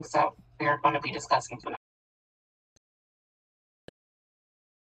that we're going to be discussing tonight.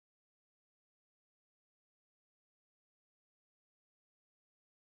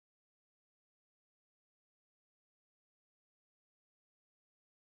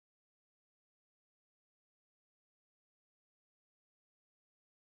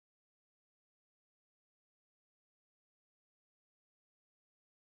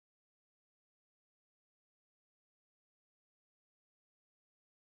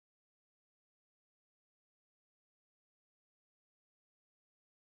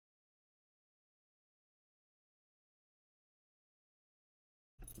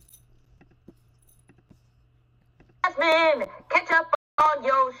 Jasmine, catch up on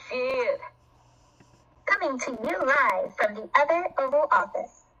your shit. Coming to you live from the other Oval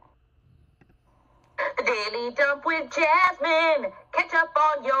Office. The Daily Dump with Jasmine, catch up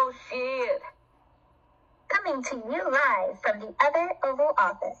on your shit. Coming to you live from the other Oval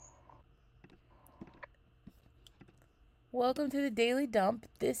Office. Welcome to the Daily Dump.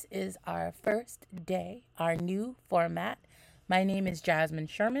 This is our first day, our new format. My name is Jasmine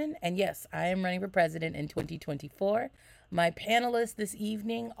Sherman, and yes, I am running for president in 2024. My panelists this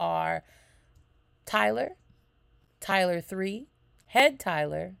evening are Tyler 3, Head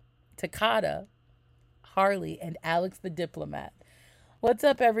Tyler, Takata, Harley, and Alex the Diplomat. What's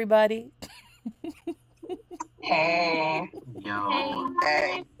up, everybody? Hey. Yo.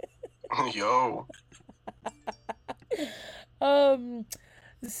 Hey. Yo.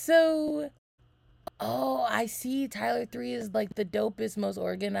 I see Tyler 3 is like the dopest, most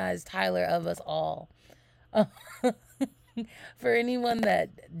organized Tyler of us all. For anyone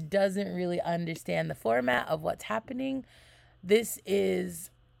that doesn't really understand the format of what's happening, this is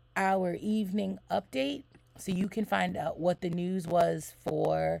our evening update, so you can find out what the news was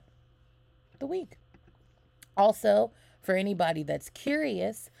for the week. Also, for anybody that's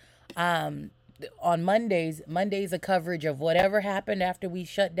curious, on Mondays a coverage of whatever happened after we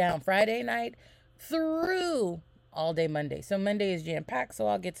shut down Friday night through all day Monday. So Monday is jam-packed, so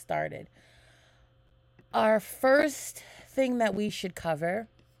I'll get started. Our first thing that we should cover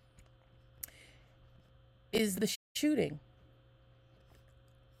is the shooting.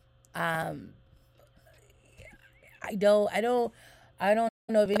 I don't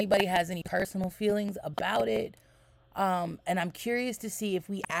know if anybody has any personal feelings about it. And I'm curious to see if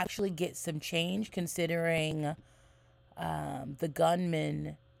we actually get some change, considering the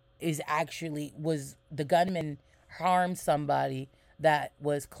gunman harmed somebody that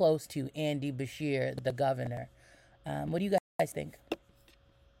was close to Andy Beshear, the governor. What do you guys think?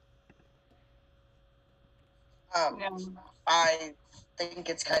 I think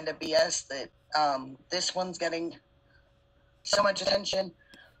it's kind of BS that this one's getting so much attention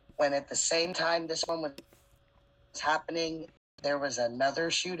when at the same time this one was happening, there was another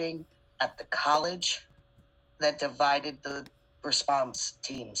shooting at the college that divided the response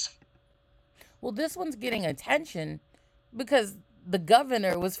teams. Well, this one's getting attention because the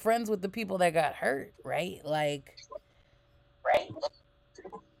governor was friends with the people that got hurt, right? Right.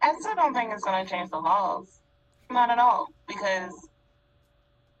 I still don't think it's going to change the laws. Not at all. Because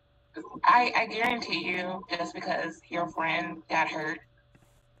I guarantee you, just because your friend got hurt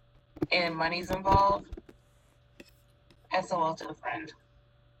and money's involved, SOL to the friend.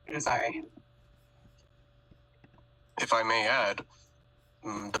 I'm sorry. If I may add,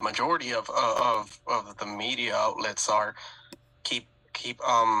 the majority of the media outlets are keep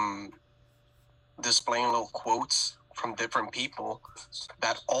displaying little quotes from different people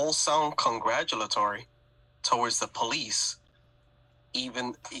that all sound congratulatory towards the police,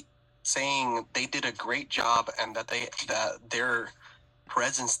 even saying they did a great job and that their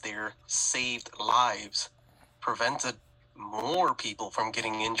presence there saved lives, prevented more people from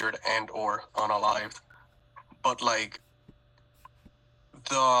getting injured and or unalived. But like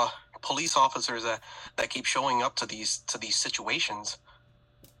the police officers that keep showing up to these situations,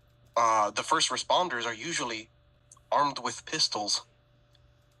 the first responders are usually armed with pistols,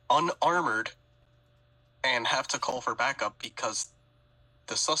 unarmored, and have to call for backup because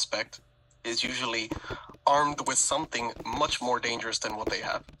the suspect is usually armed with something much more dangerous than what they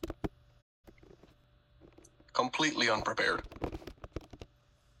have. Completely unprepared.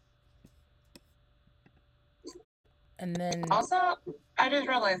 And then Also, I just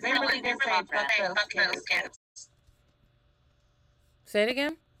realized they really did say fuck those kids. Say it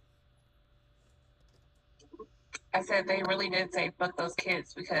again? I said they really did say fuck those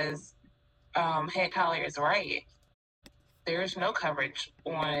kids because Head Tyler is right. There's no coverage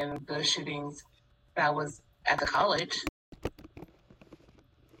on the shootings that was at the college.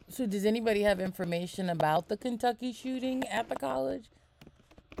 So does anybody have information about the Kentucky shooting at the college?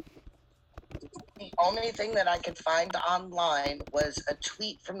 The only thing that I could find online was a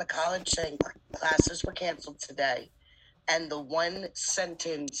tweet from the college saying classes were canceled today, and the one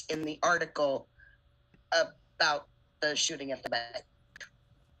sentence in the article about the shooting at the bank.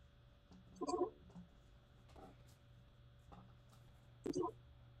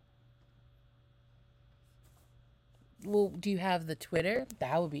 Well, do you have the Twitter?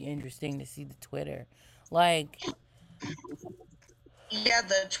 That would be interesting to see the Twitter. Like, yeah,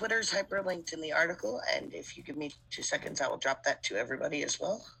 the Twitter's hyperlinked in the article, and if you give me 2 seconds, I will drop that to everybody as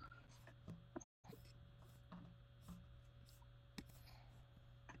well.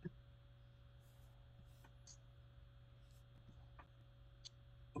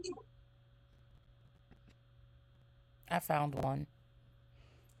 I found one.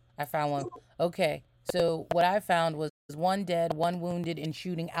 Okay, so what I found was 1 dead, 1 wounded in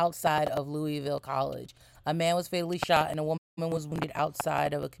shooting outside of Louisville College. A man was fatally shot and a woman was wounded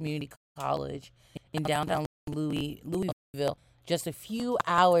outside of a community college in downtown Louisville just a few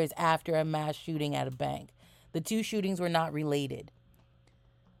hours after a mass shooting at a bank. The 2 shootings were not related.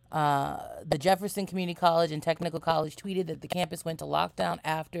 The Jefferson Community College and Technical College tweeted that the campus went on lockdown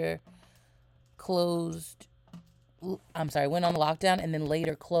and then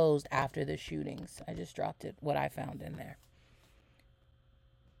later closed after the shootings. I just dropped it, what I found in there.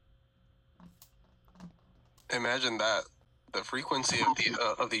 Imagine that the frequency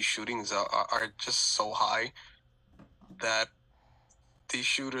of these shootings are just so high that these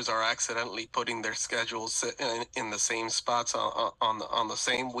shooters are accidentally putting their schedules in the same spots on the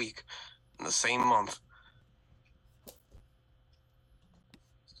same week, in the same month.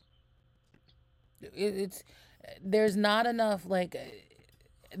 There's not enough, like,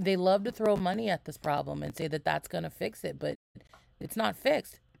 they love to throw money at this problem and say that that's going to fix it, but it's not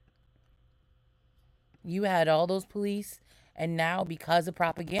fixed. You had all those police, and now because of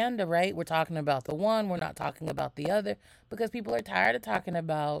propaganda, right, we're talking about the one, we're not talking about the other, because people are tired of talking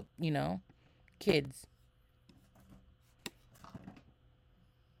about, kids.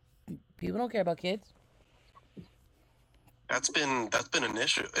 People don't care about kids. That's been an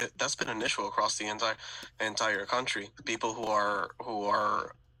issue. That's been an issue across the entire country. People who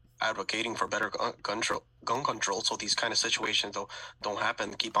are advocating for better gun control, so these kind of situations don't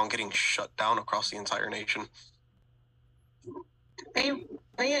happen. Keep on getting shut down across the entire nation. They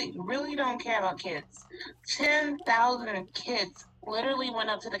really don't care about kids. 10,000 kids literally went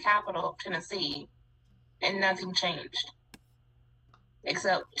up to the Capitol of Tennessee, and nothing changed,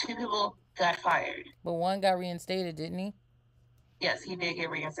 except 2 people got fired. But 1 got reinstated, didn't he? Yes, he did get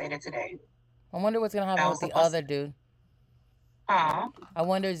reinstated today. I wonder what's going to happen with the other dude. Huh? I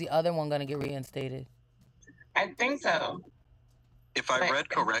wonder, is the other one going to get reinstated? I think so. If I read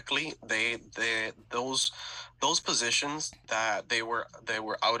correctly, those positions that they were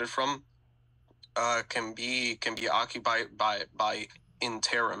outed from can be occupied by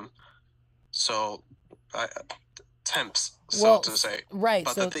interim, so temps, to say. Right.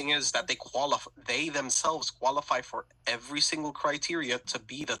 But the thing is that they themselves qualify for every single criteria to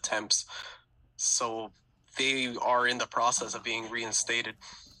be the temps, so they are in the process of being reinstated.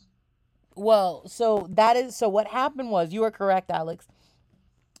 Well, so what happened was, you are correct, Alex.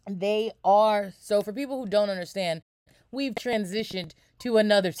 So for people who don't understand, we've transitioned to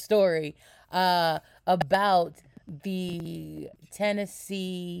another story about the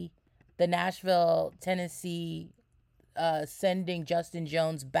Nashville, Tennessee, sending Justin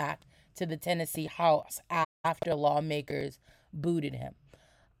Jones back to the Tennessee House after lawmakers booted him.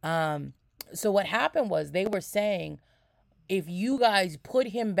 So what happened was, they were saying, if you guys put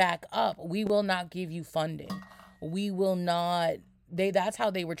him back up, we will not give you funding. We will not. That's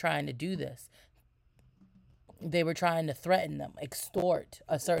how they were trying to do this. They were trying to threaten them, extort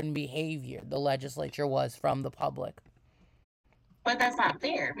a certain behavior, the legislature was, from the public. But that's not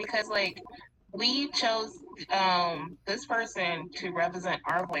fair, because, like, we chose this person to represent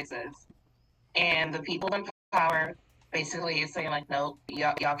our voices, and the people in power basically is saying, like, no,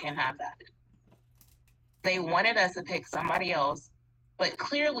 y'all can't have that. They wanted us to pick somebody else, but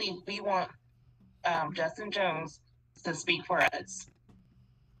clearly we want Justin Jones to speak for us,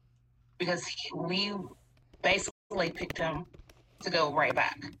 because we basically picked him to go right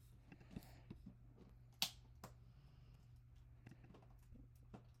back.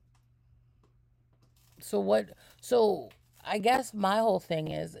 So I guess my whole thing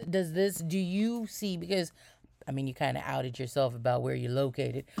is, do you see, because, I mean, you kind of outed yourself about where you're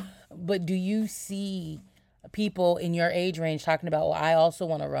located, but do you see people in your age range talking about, well, I also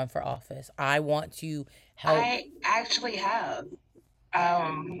want to run for office, I want to help? I actually have.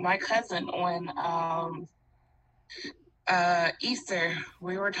 My cousin on Easter,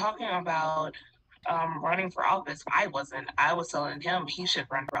 we were talking about running for office. I wasn't. I was telling him he should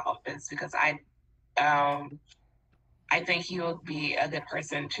run for office because I think he would be a good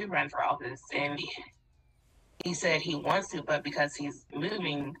person to run for office. And he said he wants to, but because he's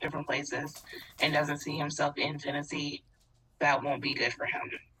moving different places and doesn't see himself in Tennessee, that won't be good for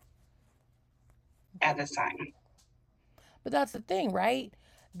him at this time. But that's the thing, right?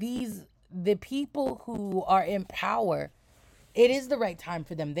 The people who are in power, it is the right time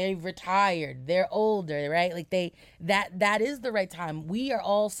for them. They've retired. They're older, right? Like that is the right time. We are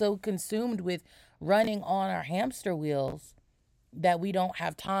all so consumed with running on our hamster wheels that we don't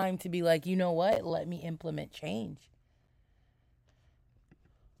have time to be like, you know what? Let me implement change.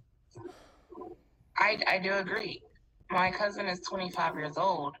 I do agree. My cousin is 25 years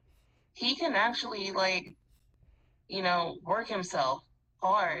old. He can actually work himself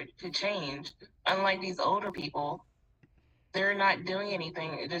hard to change. Unlike these older people, they're not doing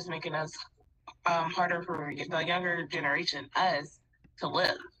anything. It's just making us harder for the younger generation, us, to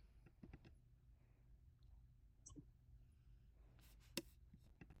live.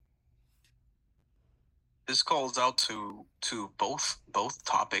 This calls out to both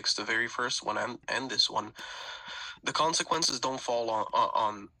topics, the very first one and this one. The consequences don't fall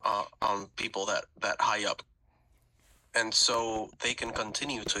on people that high up, and so they can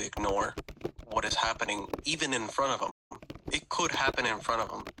continue to ignore what is happening even in front of them. It could happen in front of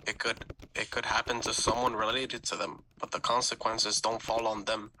them. It could happen to someone related to them, but the consequences don't fall on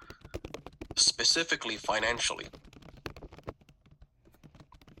them, specifically financially.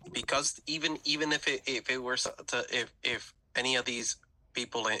 Because even if it were if any of these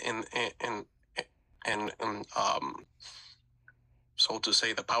people in so to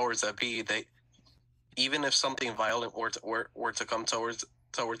say, the powers that be, they, even if something violent were to come towards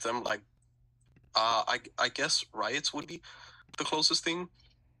them, like I guess riots would be the closest thing.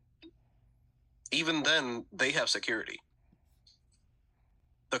 Even then, they have security.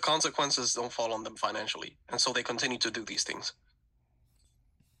 The consequences don't fall on them financially, and so they continue to do these things.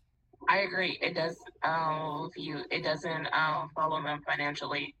 I agree. It does. It doesn't follow them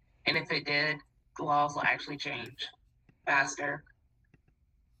financially, and if it did, the laws will actually change faster.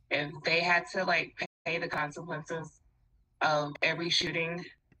 If they had to pay the consequences of every shooting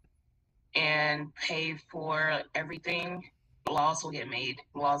and pay for everything, laws will get made.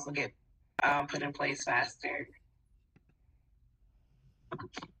 Laws will get put in place faster.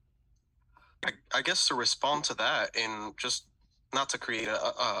 I guess to respond to that, and just not to create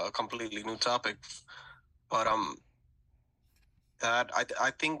a completely new topic, but that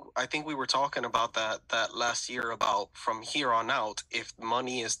I think we were talking about that last year, about from here on out, if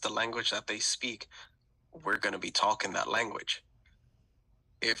money is the language that they speak, we're gonna be talking that language.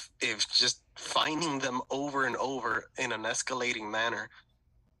 If just finding them over and over in an escalating manner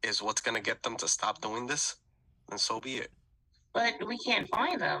is what's gonna get them to stop doing this, then so be it. But we can't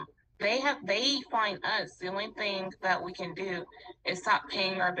find them. They find us. The only thing that we can do is stop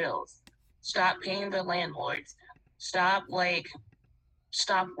paying our bills, stop paying the landlords, stop working.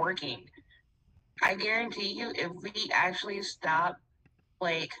 I guarantee you, if we actually stop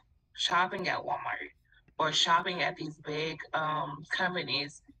shopping at Walmart or shopping at these big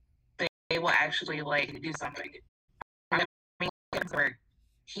companies, they will actually do something. I mean,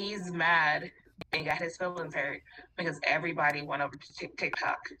 he's mad and got his feelings hurt because everybody went over to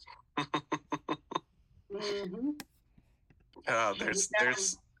TikTok. Mm-hmm.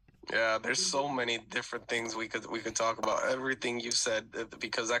 There's so many different things we could talk about. Everything you said,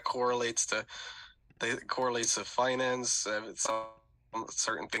 because that correlates to finance. Some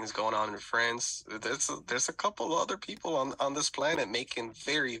certain things going on in France. There's a couple other people on this planet making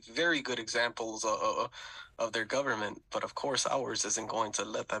very, very good examples of their government, but of course ours isn't going to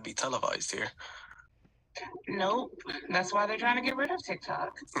let that be televised here. Nope. That's why they're trying to get rid of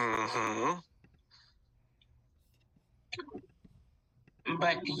TikTok. Mm-hmm.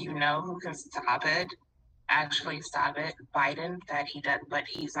 But do you know who can stop it? Actually stop it? Biden, that he does, but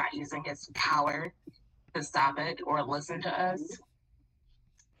he's not using his power to stop it or listen to us.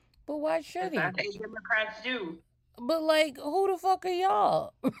 But why should he? That's what Democrats do. But who the fuck are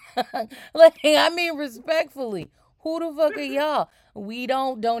y'all? Respectfully, who the fuck are y'all? We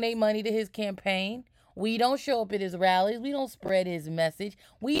don't donate money to his campaign. We don't show up at his rallies. We don't spread his message.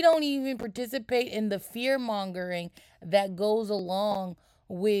 We don't even participate in the fear mongering that goes along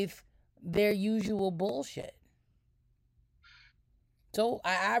with their usual bullshit. So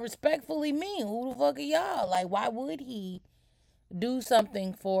I respectfully mean, who the fuck are y'all? Why would he do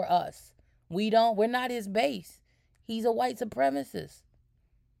something for us? We're not his base. He's a white supremacist.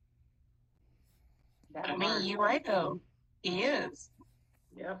 I mean, you're right though. He is.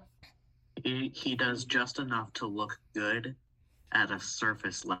 Yep. He does just enough to look good at a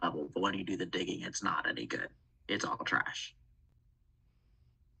surface level, but when you do the digging, it's not any good. It's all trash.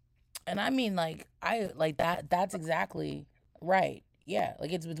 And I mean, like, I like that. That's exactly right. Yeah,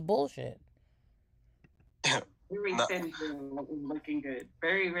 like it's bullshit. Very No. thin, looking good.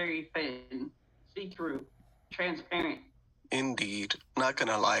 Very, very thin, see-through, transparent. Indeed. Not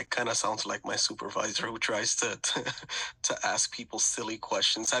gonna lie, kind of sounds like my supervisor who tries to ask people silly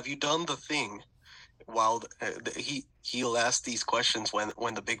questions. Have you done the thing? While he'll ask these questions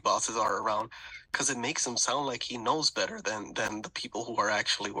when the big bosses are around, because it makes him sound like he knows better than the people who are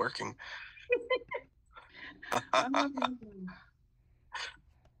actually working.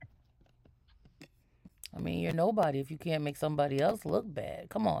 I mean, you're nobody if you can't make somebody else look bad.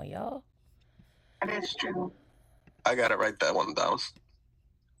 Come on, y'all. That is true. I gotta write that one down.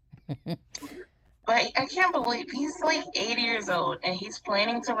 But I can't believe he's like 80 years old and he's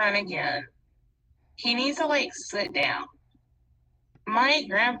planning to run again. He needs to like sit down. My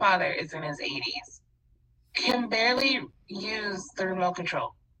grandfather is in his 80s, can barely use the remote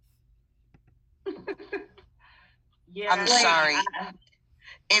control. Yeah, I'm sorry.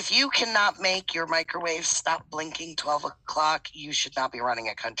 If you cannot make your microwave stop blinking 12 o'clock, you should not be running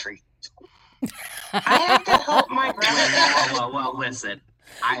a country. I have to help my grandmother. Well, listen.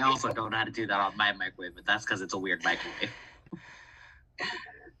 I also don't know how to do that on my microwave, but that's because it's a weird microwave.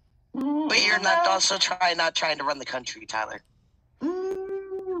 But you're not also not trying to run the country, Tyler.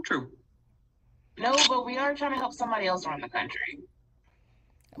 True. No, but we are trying to help somebody else run the country.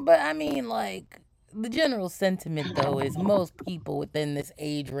 But I mean, like, the general sentiment, though, is most people within this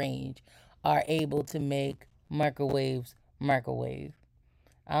age range are able to make microwave. I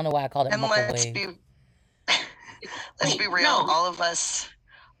don't know why I call it And microwave. let's be real. No. All of us,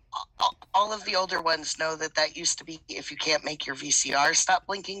 all of the older ones know that used to be if you can't make your VCR stop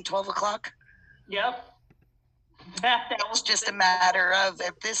blinking 12 o'clock. Yep. That was It's just a matter of,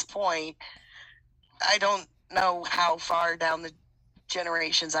 at this point, I don't know how far down the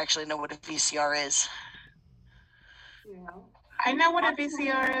generations actually know what a VCR is. I know what a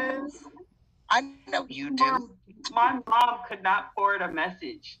VCR is. I know you do. My mom could not forward a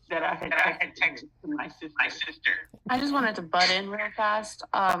message that I had texted to my sister. I just wanted to butt in real fast.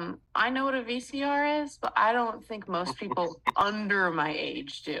 I know what a VCR is, but I don't think most people under my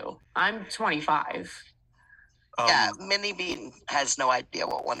age do. I'm 25. Yeah, Minnie Bean has no idea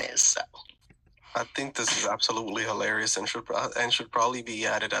what one is. So. I think this is absolutely hilarious and should probably be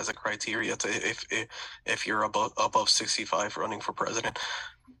added as a criteria to if you're above 65 running for president.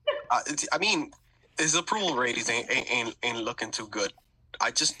 I mean, his approval ratings ain't looking too good.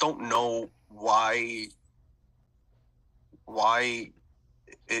 I just don't know why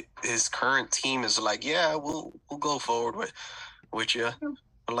his current team is like, yeah, we'll go forward with you,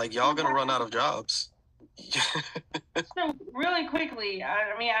 but like y'all gonna run out of jobs. So really quickly,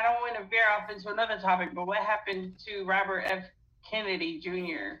 I mean, I don't want to veer off into another topic, but what happened to Robert F. Kennedy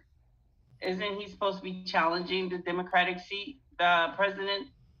Jr.? Isn't he supposed to be challenging the Democratic seat, the president?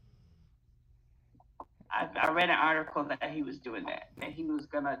 I read an article that he was doing that he was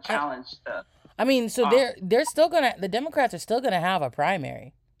gonna challenge the. I mean, so they're still gonna. The Democrats are still gonna have a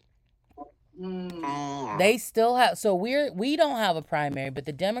primary. They still have. So we don't have a primary, but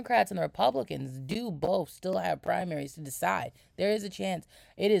the Democrats and the Republicans do both still have primaries to decide. There is a chance.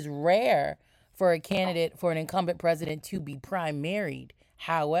 It is rare for a candidate, for an incumbent president to be primaried.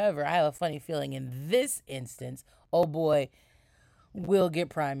 However, I have a funny feeling in this instance, oh boy, will get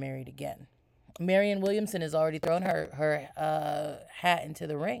primaried again. Marianne Williamson has already thrown her hat into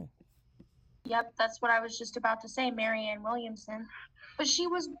the ring. Yep, that's what I was just about to say, Marianne Williamson. But she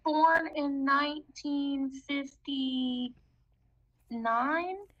was born in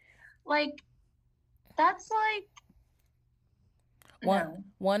 1959. Like, that's like one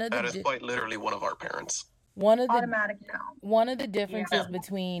of the that is quite literally one of our parents. Automatic no. One of the differences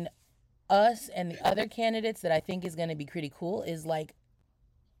between us and the other candidates that I think is going to be pretty cool is like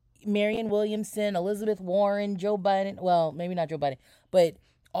Marianne Williamson, Elizabeth Warren, Joe Biden. Well, maybe not Joe Biden, but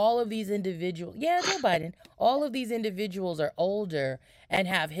all of these individuals, Joe Biden, all of these individuals are older and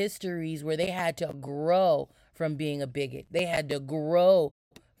have histories where they had to grow from being a bigot. They had to grow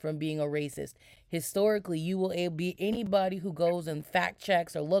from being a racist. Historically, you will be anybody who goes and fact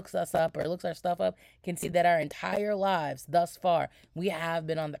checks or looks us up or looks our stuff up can see that our entire lives thus far, we have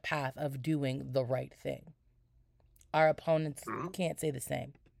been on the path of doing the right thing. Our opponents can't say the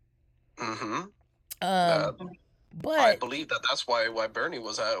same. But I believe that's why Bernie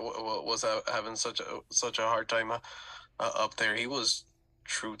was having such a hard time up there. He was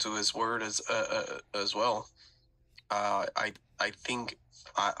true to his word as well. I think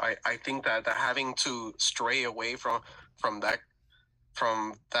I think that having to stray away from that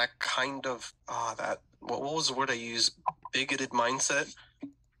kind of that what was the word I used, bigoted mindset,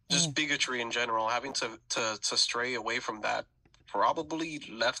 just bigotry in general, having to stray away from that probably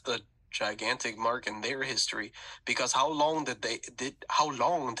left a gigantic mark in their history, because how long did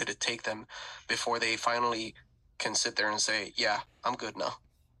it take them before they finally can sit there and say, yeah, I'm good now?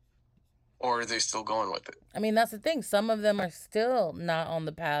 Or are they still going with it? I mean, that's the thing. Some of them are still not on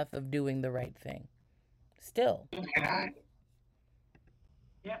the path of doing the right thing. Still.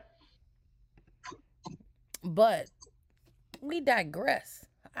 Yep. But we digress.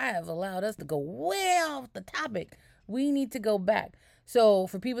 I have allowed us to go way off the topic. We need to go back. So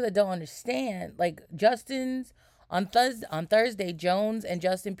for people that don't understand, like Justin's on Thursday, Jones and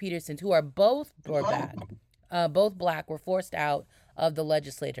Justin Peterson, who are both back, both black, were forced out of the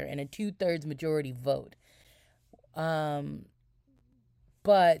legislature in a 2/3 majority vote.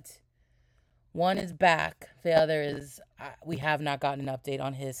 But one is back. The other is, we have not gotten an update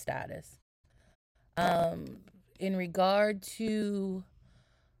on his status. In regard to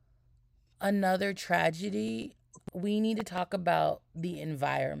another tragedy, we need to talk about the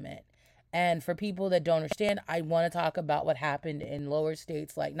environment. And for people that don't understand, I want to talk about what happened in lower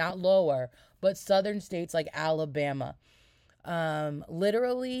states, like not lower, but southern states like Alabama.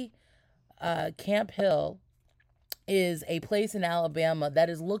 Literally, Camp Hill is a place in Alabama that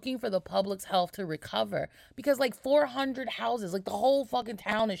is looking for the public's health to recover because like 400 houses, like the whole fucking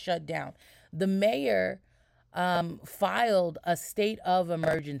town is shut down. The mayor filed a state of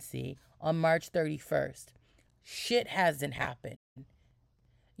emergency on March 31st. Shit hasn't happened.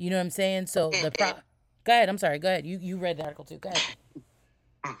 You know what I'm saying? So go ahead. I'm sorry. Go ahead. You read the article too. Go ahead.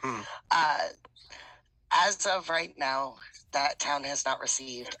 As of right now, that town has not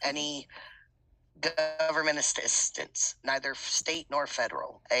received any government assistance, neither state nor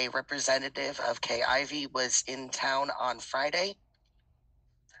federal. A representative of KIV was in town on Friday,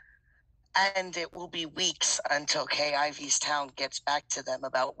 and it will be weeks until KIV's town gets back to them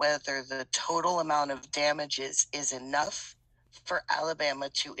about whether the total amount of damages is enough for Alabama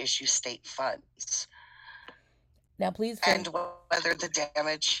to issue state funds. Now, please. And whether the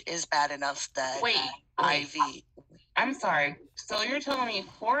damage is bad enough that IV. I'm sorry. So you're telling me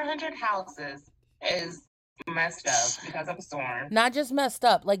 400 houses is messed up because of a storm? Not just messed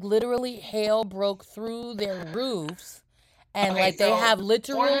up, like literally hail broke through their roofs, and okay, like they have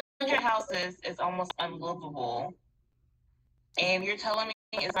literal 400 houses is almost unlivable. And you're telling me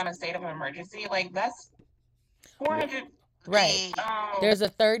it's on a state of emergency? Like that's 400. Right. There's a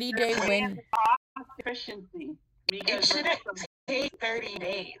 30-day win. Efficiency. It shouldn't take 30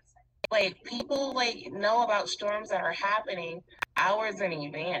 days. Like, people, like, know about storms that are happening hours in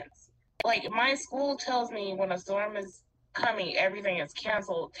advance. Like, my school tells me when a storm is coming, everything is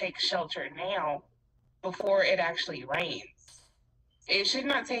canceled, take shelter now before it actually rains. It should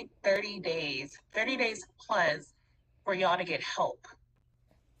not take 30 days plus for y'all to get help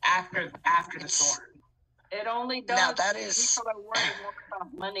after the storm. It only does. Now, that is... People are worried more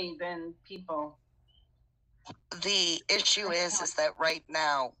about money than people. The issue is that right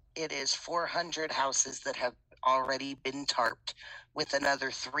now it is 400 houses that have already been tarped, with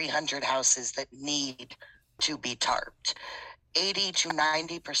another 300 houses that need to be tarped. 80 to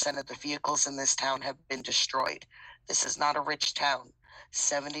 90% of the vehicles in this town have been destroyed. This is not a rich town.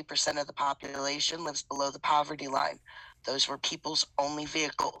 70% of the population lives below the poverty line. Those were people's only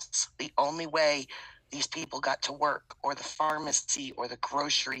vehicles. The only way these people got to work, or the pharmacy, or the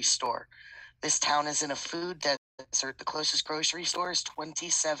grocery store. This town is in a food desert. The closest grocery store is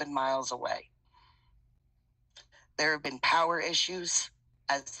 27 miles away. There have been power issues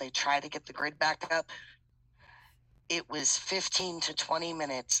as they try to get the grid back up. It was 15 to 20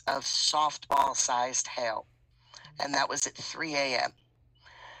 minutes of softball-sized hail, and that was at 3 a.m.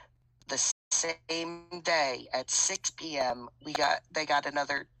 The same day at 6 p.m., they got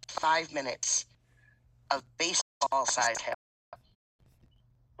another 5 minutes of baseball-sized hail.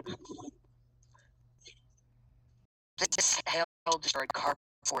 This hail destroyed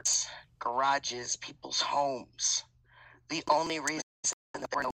carports, garages, people's homes. The only reason there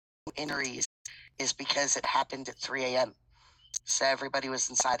were no injuries is because it happened at 3 a.m. So everybody was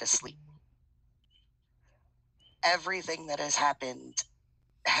inside asleep. Everything that has happened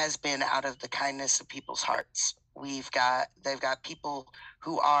has been out of the kindness of people's hearts. They've got people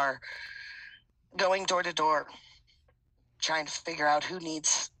who are going door to door, trying to figure out who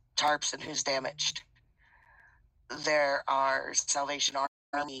needs tarps and who's damaged. There are Salvation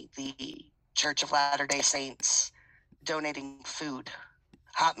Army, the Church of Latter-day Saints, donating food,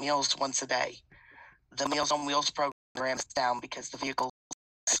 hot meals once a day. The Meals on Wheels program is down because the vehicles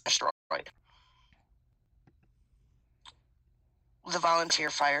trucks destroyed. The volunteer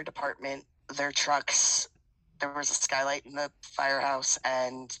fire department, their trucks, there was a skylight in the firehouse,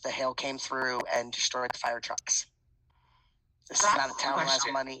 and the hail came through and destroyed the fire trucks. This is not a town who has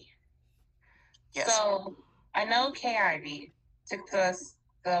money. Yes. So I know KIV took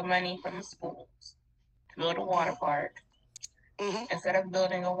the money from the schools to build a water park. Instead of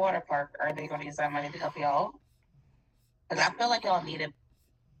building a water park, are they going to use that money to help y'all? Because I feel like y'all need it.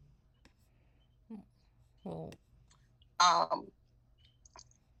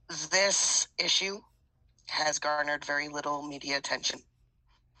 This issue has garnered very little media attention.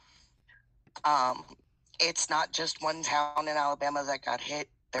 It's not just one town in Alabama that got hit.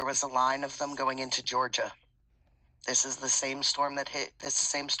 There was a line of them going into Georgia. This is the same storm that hit. This is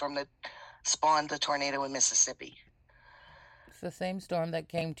the same storm that spawned the tornado in Mississippi. It's the same storm that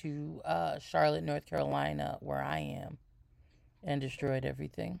came to Charlotte, North Carolina, where I am, and destroyed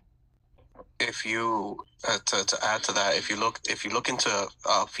everything. If you to add to that, if you look into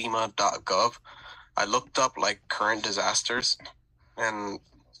FEMA.gov, I looked up like current disasters, and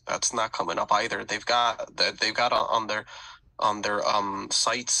that's not coming up either. They've got on their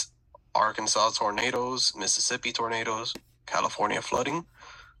sites Arkansas tornadoes, Mississippi tornadoes, California flooding,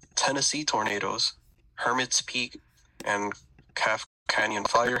 Tennessee tornadoes, Hermit's Peak and Calf Canyon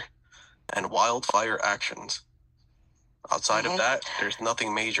fire, and wildfire actions. Outside of that, there's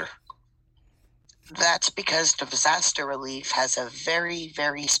nothing major. That's because disaster relief has a very,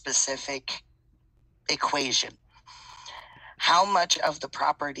 very specific equation. How much of the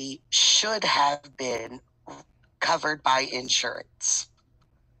property should have been covered by insurance?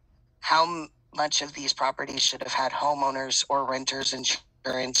 How much of these properties should have had homeowners or renters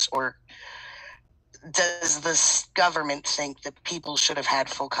insurance? Or does the government think that people should have had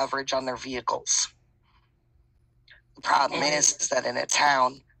full coverage on their vehicles? The problem is that in a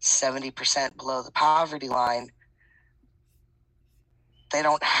town 70% below the poverty line, they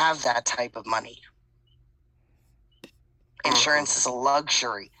don't have that type of money. Insurance is a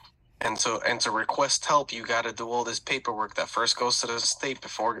luxury. And to request help, you got to do all this paperwork that first goes to the state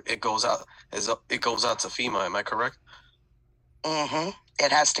before it goes out. It goes out to FEMA. Am I correct?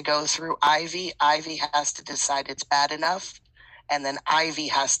 It has to go through Ivy. Ivy has to decide it's bad enough, and then Ivy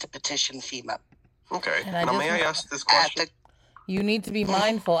has to petition FEMA. Okay. Now, may I ask this question? You need to be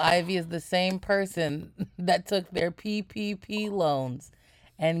mindful. Ivy is the same person that took their PPP loans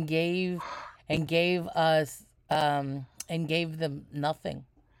and gave us and gave them nothing.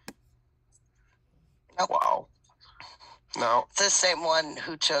 Wow. No. It's the same one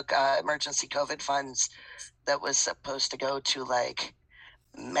who took emergency COVID funds that was supposed to go to like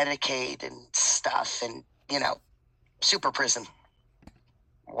Medicaid and stuff, and super prison.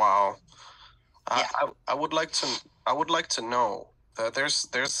 Wow. Yeah. I would like to know that there's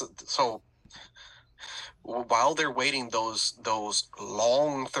so while they're waiting those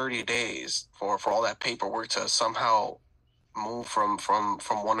long 30 days for all that paperwork to somehow move from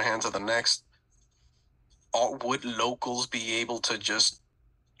one hand to the next, would locals be able to just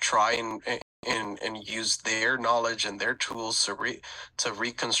try and use their knowledge and their tools to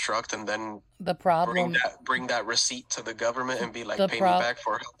reconstruct, and then the problem bring that receipt to the government and be like, pay me back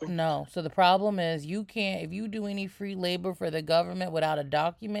for helping? No. So the problem is, you can't, if you do any free labor for the government without a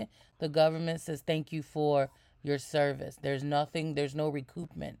document, the government says thank you for your service. There's no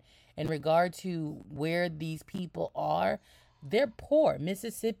recoupment. In regard to where these people are, they're poor.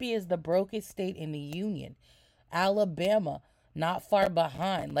 Mississippi is the brokest state in the union. Alabama, not far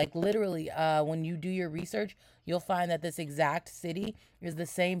behind. Like literally, when you do your research, you'll find that this exact city is the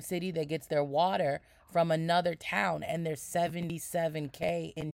same city that gets their water from another town, and they're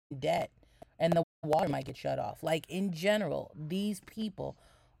 $77K in debt, and the water might get shut off. Like in general, these people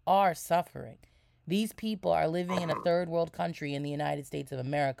are suffering. These people are living in a third world country in the United States of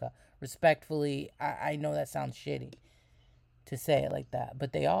America. Respectfully, I know that sounds shitty to say it like that,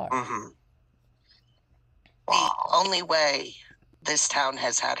 but they are. The only way this town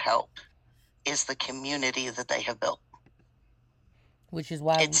has had help is the community that they have built. Which is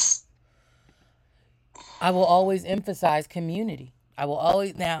why I will always emphasize community. I will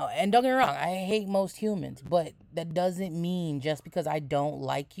always, now, and don't get me wrong, I hate most humans, but that doesn't mean just because I don't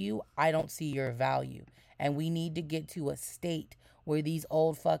like you, I don't see your value. And we need to get to a state where these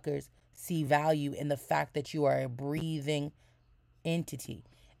old fuckers see value in the fact that you are a breathing entity.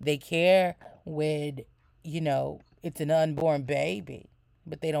 They care when, it's an unborn baby,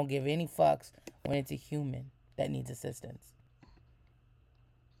 but they don't give any fucks when it's a human that needs assistance.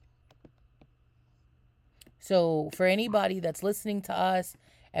 So for anybody that's listening to us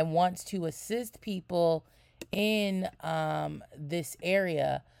and wants to assist people in this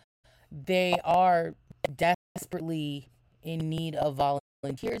area, they are desperately in need of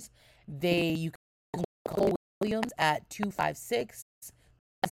volunteers. You can call Williams at 256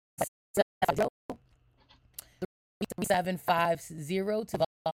 3750 to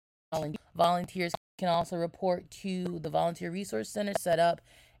volunteer. Volunteers can also report to the Volunteer Resource Center set up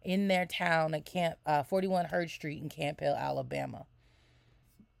in their town at 41 Hurd Street in Camp Hill, Alabama.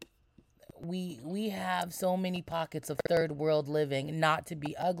 We have so many pockets of third world living, not to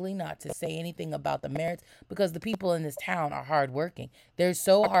be ugly, not to say anything about the merits, because the people in this town are hardworking. They're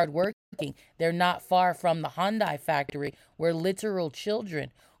so hardworking. They're not far from the Hyundai factory where literal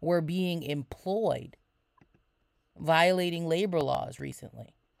children were being employed, violating labor laws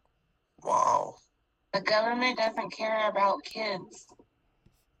recently. Wow. The government doesn't care about kids.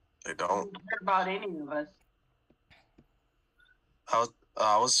 They don't. Care about any of us.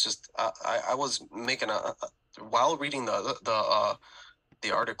 I was making while reading the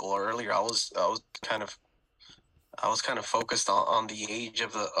article earlier. I was kind of focused on the age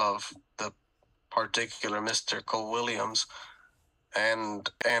of the particular Mr. Cole Williams, and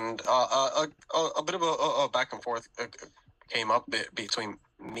a bit of a back and forth came up between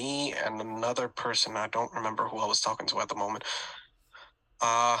me and another person. I don't remember who I was talking to at the moment.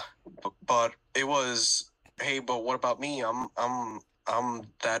 But it was, hey, but what about me? I'm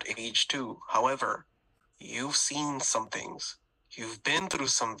that age too. However, you've seen some things. You've been through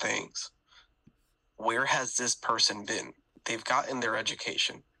some things. Where has this person been? They've gotten their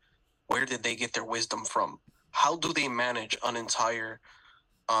education. Where did they get their wisdom from? How do they manage an entire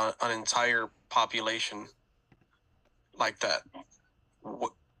population like that?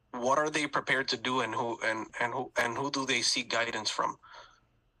 What are they prepared to do, and who do they seek guidance from?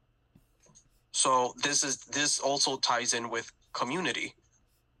 So this also ties in with community.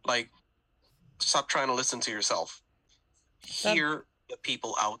 Like, stop trying to listen to yourself. Hear the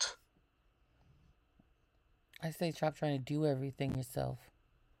people out. I say stop trying to do everything yourself.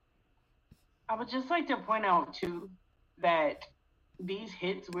 I would just like to point out too that these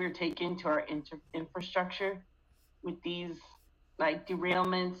hits we're taking to our infrastructure with these like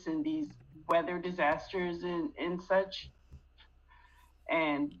derailments and these weather disasters and such,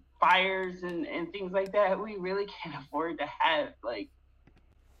 and fires and things like that, we really can't afford to have, like,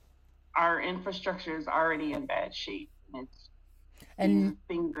 our infrastructure is already in bad shape, and these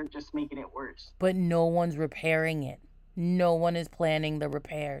things are just making it worse. But no one's repairing it. No one is planning the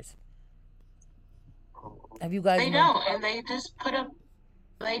repairs. Have you guys? They don't, and they just put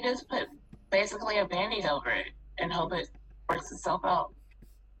basically a Band-Aid over it and hope it works itself out.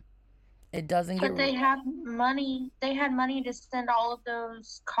 It doesn't But they have money. They had money to send all of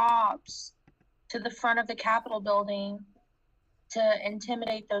those cops to the front of the Capitol building to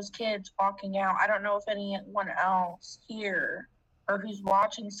intimidate those kids walking out. I don't know if anyone else here or who's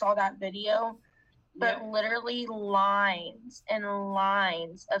watching saw that video, but literally lines and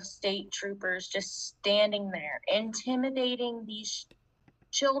lines of state troopers just standing there, intimidating these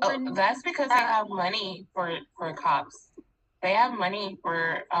children. Oh, that's because they have money for cops. They have money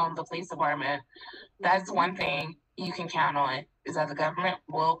for the police department. That's one thing you can count on, is that the government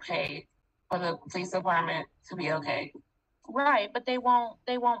will pay for the police department to be okay. Right, but they won't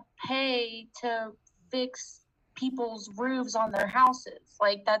pay to fix people's roofs on their houses.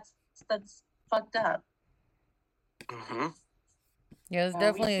 Like that's fucked up. Mm-hmm. Yeah, it's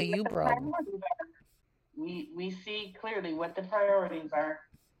definitely a you problem. We see clearly what the priorities are.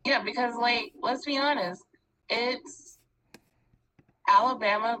 Yeah, because, like, let's be honest,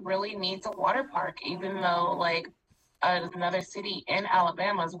 Alabama really needs a water park, even though, like, another city in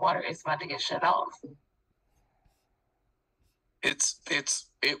Alabama's water is about to get shut off. It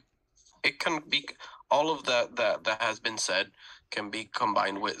can be, all of that has been said can be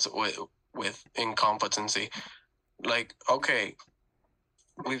combined with incompetency. Like, okay,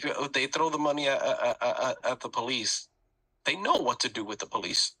 they throw the money at the police. They know what to do with the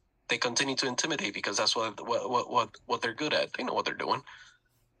police. They continue to intimidate because that's what they're good at. They know what they're doing.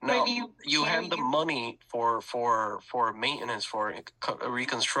 Now you hand the money for maintenance, for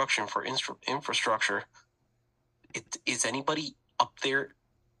reconstruction, for infrastructure. Is anybody up there?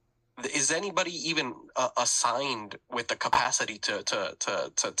 Is anybody even assigned with the capacity to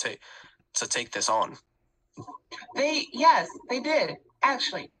take this on? Yes, they did.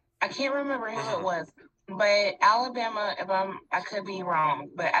 Actually, I can't remember who it was, but Alabama, I could be wrong,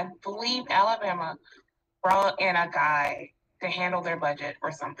 but I believe Alabama brought in a guy to handle their budget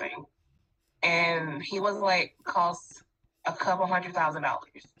or something, and he was like cost a couple $100,000.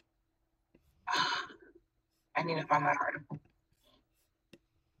 I need to find that article,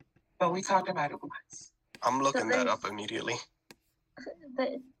 but we talked about it once. I'm looking that they- up immediately.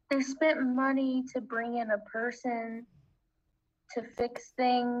 They spent money to bring in a person to fix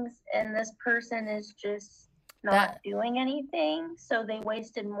things, and this person is just not doing anything. So they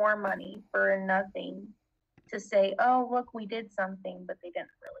wasted more money for nothing to say, oh, look, we did something, but they didn't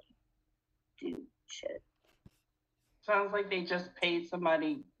really do shit. Sounds like they just paid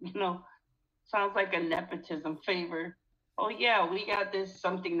somebody, sounds like a nepotism favor. Oh, yeah, we got this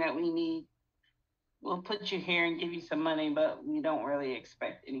something that we need. We'll put you here and give you some money, but we don't really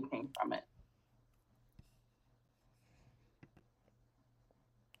expect anything from it.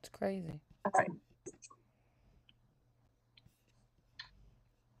 It's crazy. Okay.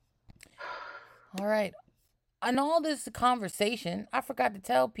 All right. On all this conversation, I forgot to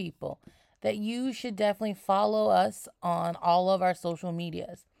tell people that you should definitely follow us on all of our social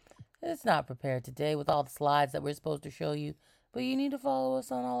medias. It's not prepared today with all the slides that we're supposed to show you, but you need to follow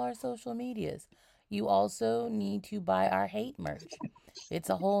us on all our social medias. You also need to buy our hate merch. It's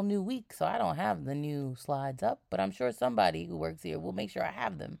a whole new week, so I don't have the new slides up, but I'm sure somebody who works here will make sure I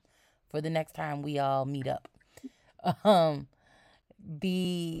have them for the next time we all meet up. The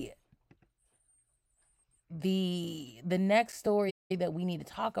next story that we need to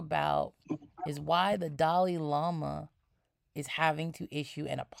talk about is why the Dalai Lama is having to issue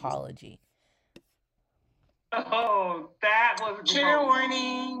an apology. Oh, that was Trigger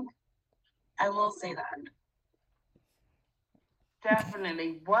warning. I will say that.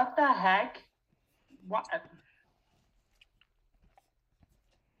 Definitely. What the heck? What?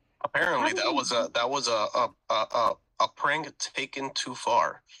 Apparently, that was a prank taken too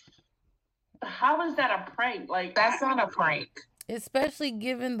far. How is that a prank? Like, that's not a prank. Especially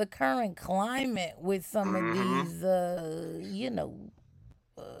given the current climate with some of these,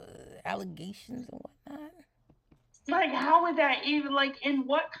 allegations and whatnot. Like, how would that even, in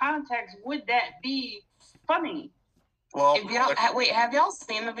what context would that be funny? Well, if y'all, have y'all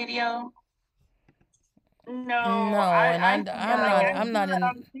seen the video? No, I'm not in.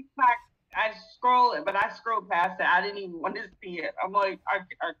 On TikTok, I scroll it, but I scrolled past it. I didn't even want to see it. I'm like, I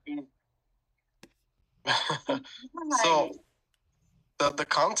can't. So, the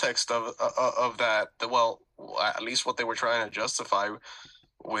context of that, at least what they were trying to justify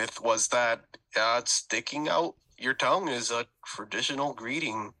with was that sticking out your tongue is a traditional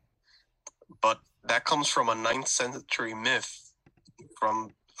greeting, but that comes from a 9th century myth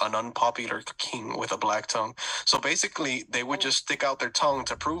from an unpopular king with a black tongue. So basically, they would just stick out their tongue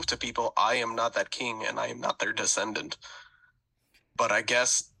to prove to people, I am not that king and I am not their descendant. But I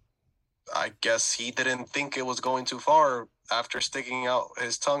guess he didn't think it was going too far after sticking out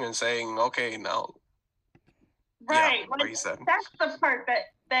his tongue and saying, okay, now. Right. Yeah, what he said. That's the part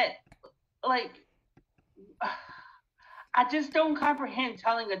that I just don't comprehend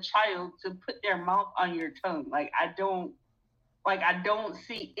telling a child to put their mouth on your tongue. I don't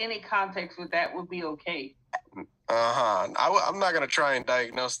see any context where that would be okay. I'm not gonna try and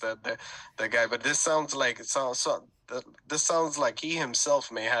diagnose the guy, but this sounds like this sounds like he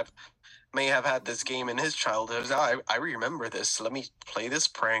himself may have had this game in his childhood. I remember this. Let me play this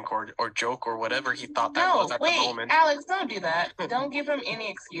prank or joke or whatever he thought that was at the moment. Alex, don't do that. Don't give him any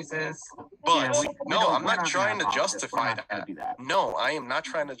excuses. But I'm not trying to justify that. No, I am not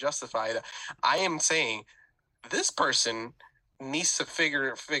trying to justify that. I am saying this person needs to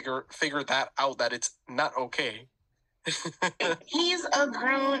figure that out, that it's not okay. He's a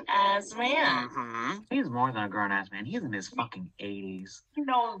grown ass man. Mm-hmm. He's more than a grown ass man. He's in his fucking 80s. He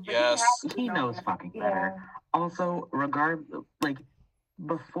knows. Yes. He knows fucking better. Also,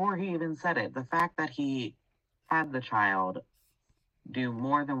 before he even said it, the fact that he had the child do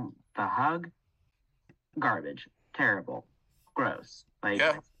more than the hug, garbage, terrible, gross.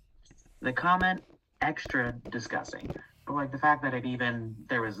 The comment, extra disgusting. But the fact that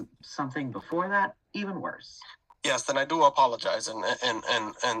there was something before that, even worse. Yes, then I do apologize and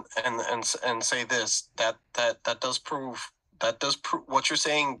say this, that does prove what you're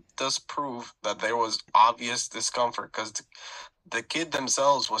saying does prove that there was obvious discomfort, because the kid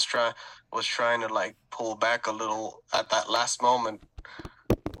themselves was trying to pull back a little at that last moment.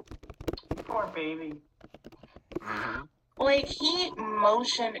 Poor baby. Mm-hmm. He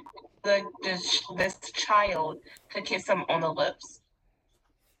motioned this child to kiss him on the lips.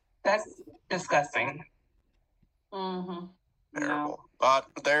 That's disgusting. Mm-hmm. Terrible. No. But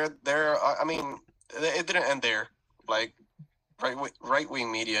I mean, it didn't end there.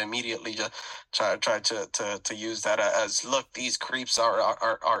 Right-wing media immediately just tried to use that as, look, these creeps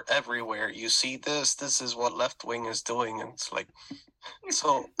are everywhere. You see this is what left-wing is doing. And it's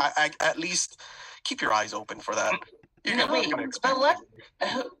so I at least keep your eyes open for that.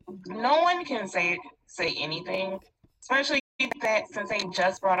 No one can say say anything, especially that since they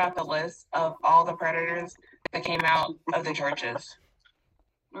just brought out the list of all the predators that came out of the churches.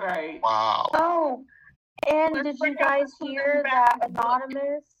 Right. Wow. Oh, and did you guys hear that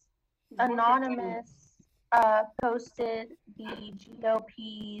Anonymous posted the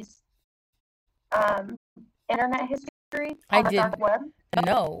GOP's internet history on the dark web?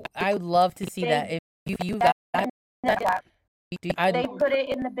 No, I would love to see that. If you got that, they put it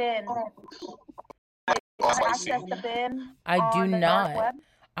in the bin. Access the bin. I do on the not. dark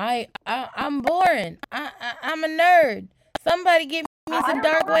web. I'm boring. I'm a nerd. Somebody give me some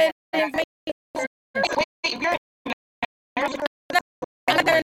dark web information.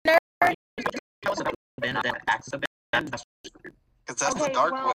 Because that's the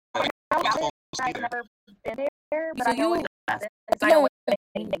dark web. I've never been there, but So I know you-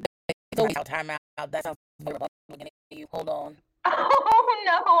 time out. That sounds very Republican to you. Hold on. Oh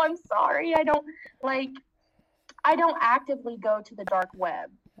no, I'm sorry. I don't actively go to the dark web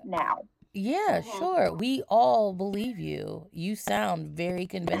now. Yeah, sure. We all believe you. You sound very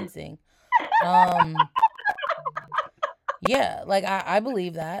convincing. Yeah, like I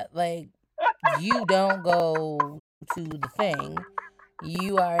believe that. Like you don't go to the thing.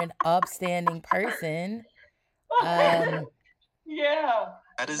 You are an upstanding person. Yeah.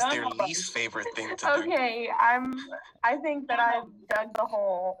 That is their least favorite thing to do. Okay, I think that I've dug the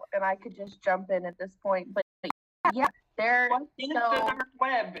hole and I could just jump in at this point. But yeah, they're What is the dark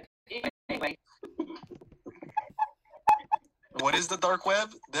web? Anyway. What is the dark web?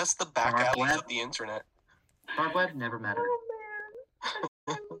 That's the back Dark alleys web? of the internet. Dark web never mattered.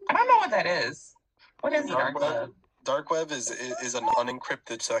 I don't know what that is. What is the dark web? Dark web is an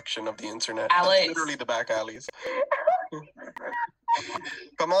unencrypted section of the internet. Alex. That's literally the back alleys.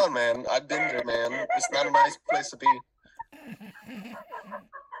 Come on, man. I've been there, man. It's not a nice place to be.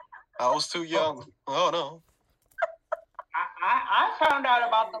 I was too young. Oh no. I found out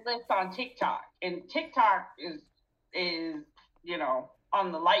about the list on TikTok, and TikTok is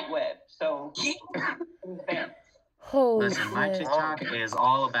on the light web. So Holy Listen, my shit. TikTok is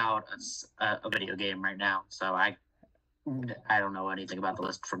all about a video game right now, so I don't know anything about the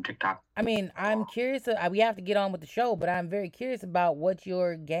list from TikTok. I mean, I'm curious. We have to get on with the show, but I'm very curious about what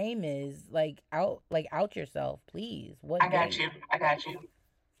your game is. Out yourself, please. What? I got you.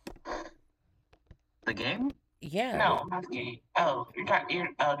 The game? Yeah. No, not the game. Oh,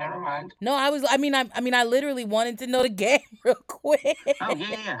 never mind. No, I I literally wanted to know the game real quick. Oh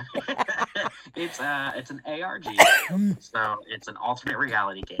yeah. It's an ARG, so it's an alternate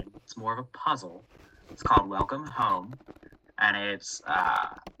reality game. It's more of a puzzle. It's called Welcome Home, and it's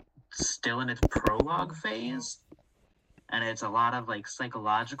still in its prologue phase, and it's a lot of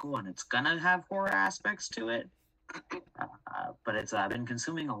psychological, and it's gonna have horror aspects to it. But it's been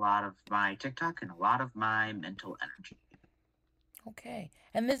consuming a lot of my TikTok and a lot of my mental energy. Okay.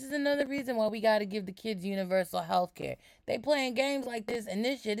 And this is another reason why we got to give the kids universal health care. They playing games like this, and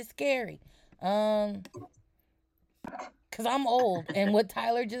this shit is scary. Because I'm old, and what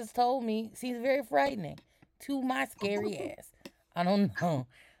Tyler just told me seems very frightening to my scary ass. I don't know.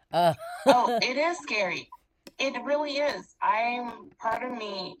 Oh, it is scary. It really is. Part of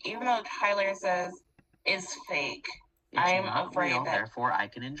me, even though Tyler says it's fake, I'm not afraid real, that therefore I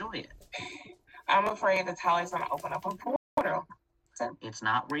can enjoy it. I'm afraid that Tyler's gonna open up a portal. It's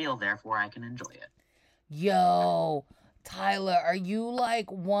not real, therefore I can enjoy it. Yo, Tyler, are you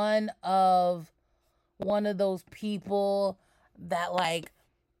like one of those people that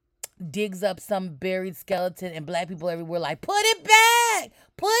digs up some buried skeleton and black people everywhere put it back?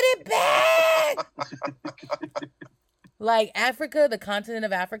 Africa, the continent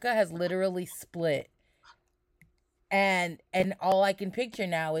of Africa has literally split. And all I can picture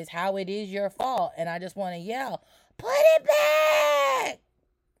now is how it is your fault, and I just want to yell, put it back.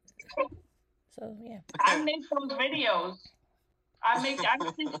 So yeah. I make those videos. I make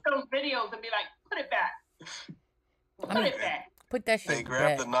those videos and be like, put it back. Put it back. Put that shit They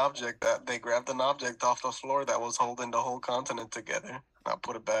grabbed an object off the floor that was holding the whole continent together. Now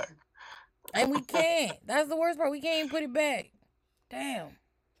put it back. And we can't. That's the worst part. We can't even put it back. Damn.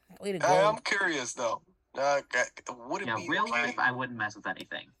 Way to go. I'm curious though. Would it be real okay? life? I wouldn't mess with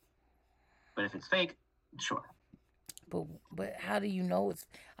anything. But if it's fake, sure. But how do you know it's?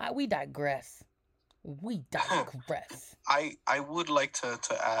 We digress. I would like to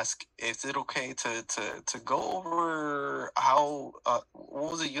ask, is it okay to go over how what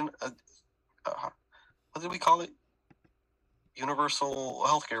was it? What did we call it? Universal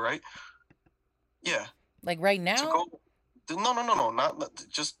healthcare, right? Yeah. Like right now? No, not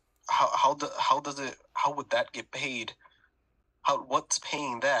just how would that get paid? What's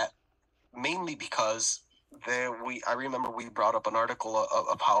paying that? mainly because I remember we brought up an article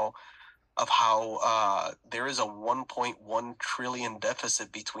of how there is a 1.1 trillion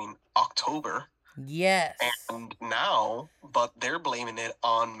deficit between October Yes. and now, but they're blaming it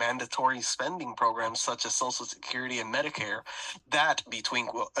on mandatory spending programs such as Social Security and Medicare that between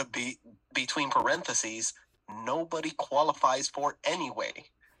parentheses nobody qualifies for anyway.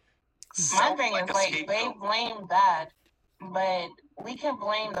 My thing is, like, they blame that, but we can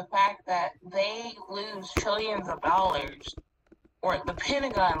blame the fact that they lose trillions of dollars, or the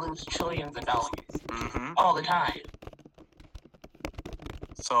Pentagon loses trillions of dollars all the time.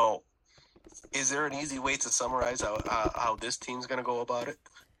 So, is there an easy way to summarize how this team's gonna go about it?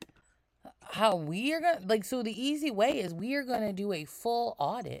 How we are gonna so the easy way is we are gonna do a full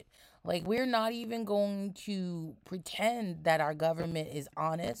audit. Like, we're not even going to pretend that our government is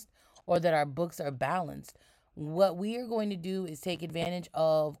honest or that our books are balanced. What we are going to do is take advantage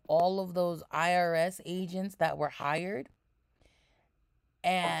of all of those IRS agents that were hired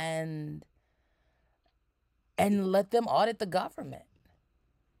and let them audit the government.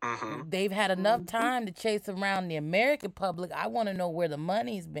 They've had enough time to chase around the American public. I want to know where the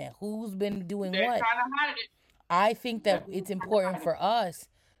money's been, who's been doing They're what. trying to hide it. I think that it's important for us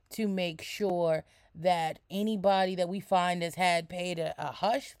to make sure that anybody that we find has had paid a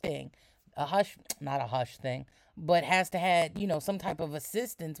hush thing, not a hush thing, but has to had, some type of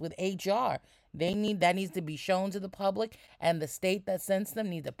assistance with HR. That needs to be shown to the public, and the state that sends them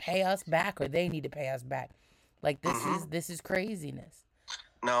need to pay us back, or they need to pay us back. Like, this is craziness.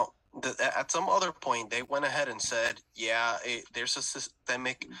 Now, at some other point, they went ahead and said, there's a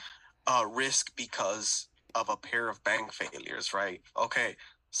systemic risk because of a pair of bank failures, right? Okay,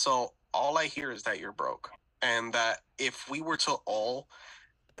 so all I hear is that you're broke, and that if we were to all,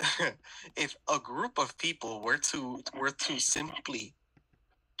 if a group of people were to simply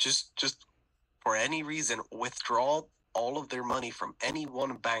just for any reason withdraw all of their money from any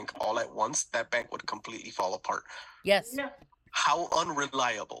one bank all at once, that bank would completely fall apart. Yes. Yeah. How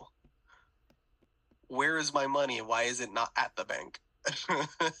unreliable. Where is my money and why is it not at the bank?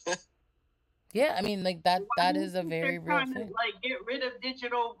 Yeah, I mean, like, that is a very real trying thing. to, get rid of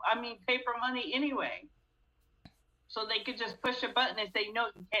paper money anyway. So they could just push a button and say, no,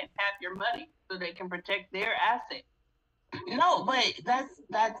 you can't have your money, so they can protect their asset. No, but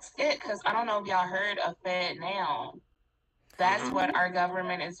that's it, because I don't know if y'all heard of Fed Now. That's what our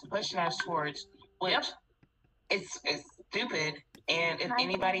government is pushing us towards, which it's stupid. And if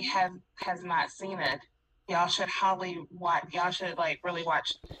anybody has not seen it, y'all should really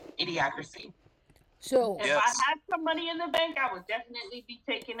watch Idiocracy. So if I had some money in the bank, I would definitely be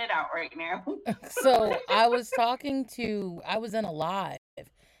taking it out right now. So I was in a live,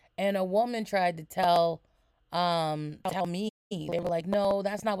 and a woman tried to tell me, they were like, no,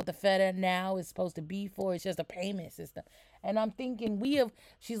 that's not what the Fed Now is supposed to be for. It's just a payment system. And I'm thinking,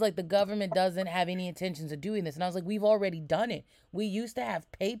 she's like, the government doesn't have any intentions of doing this. And I was like, we've already done it. We used to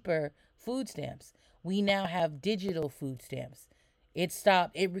have paper food stamps. We now have digital food stamps. It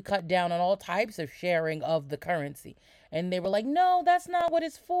cut down on all types of sharing of the currency. And they were like, no, that's not what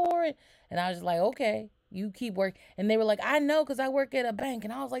it's for. And I was like, okay, you keep working. And they were like, I know, because I work at a bank.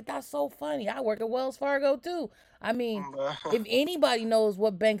 And I was like, that's so funny. I work at Wells Fargo too. I mean, if anybody knows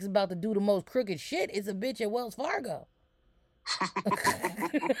what bank's about to do the most crooked shit, it's a bitch at Wells Fargo.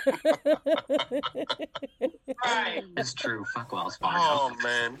 Right. It's true. Fuck Wells Fargo. Oh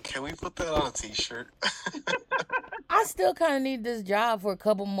man, can we put that on a t-shirt? I still kind of need this job for a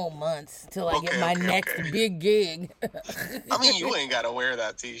couple more months till I get my next big gig. I mean, you ain't gotta wear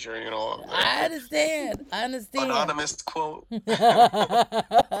that t-shirt, I understand. Anonymous quote.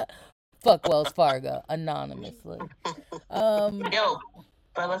 Fuck Wells Fargo, anonymously. Yo,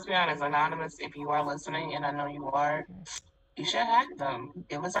 but let's be honest, Anonymous, if you are listening, and I know you are, you should hack them.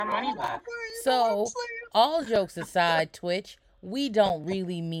 Give us our money back. So, all jokes aside, Twitch, we don't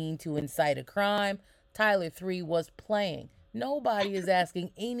really mean to incite a crime. Tyler 3 was playing. Nobody is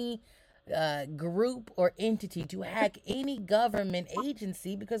asking any group or entity to hack any government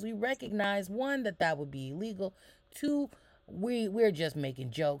agency because we recognize, one, that would be illegal. Two, we're just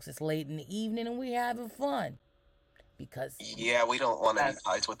making jokes. It's late in the evening and we're having fun. Because we don't want any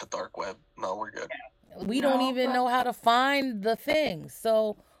ties with the dark web. No, we're good. We don't even know how to find the thing.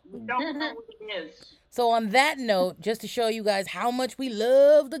 So we don't know what it is. So on that note, just to show you guys how much we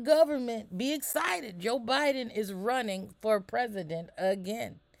love the government, be excited. Joe Biden is running for president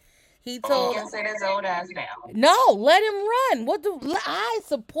again. He told us sit his old ass down. No, let him run. I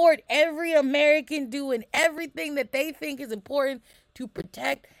support every American doing everything that they think is important to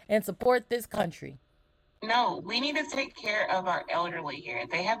protect and support this country. No, we need to take care of our elderly here.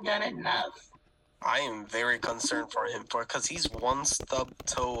 They have done enough. I am very concerned for him because he's one stub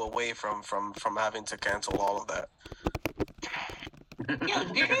toe away from having to cancel all of that. Yo,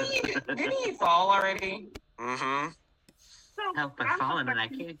 didn't he fall already? Mm-hmm. Help me falling and I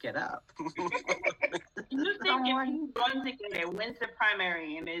can't get up. You think if he runs again and wins the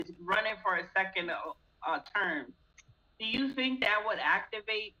primary and is running for a second term, do you think that would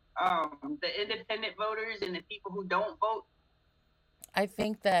activate the independent voters and the people who don't vote? I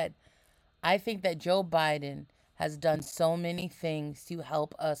think that Joe Biden has done so many things to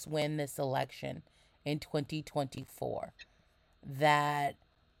help us win this election in 2024 that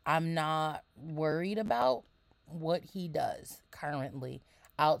I'm not worried about what he does currently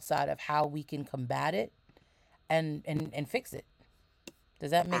outside of how we can combat it and fix it.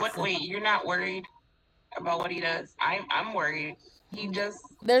 Does that make sense? Wait, you're not worried about what he does? I'm worried.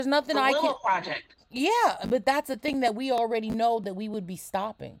 There's nothing the I Willow can. Project. Yeah, but that's the thing that we already know that we would be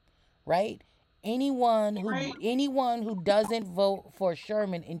stopping, right? Anyone who doesn't vote for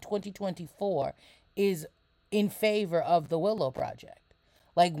Sherman in 2024 is in favor of the Willow Project.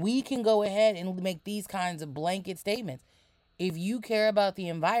 Like, we can go ahead and make these kinds of blanket statements. If you care about the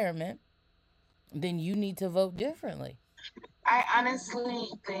environment, then you need to vote differently. I honestly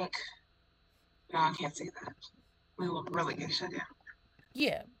think, no, I can't say that. We will really get shut down.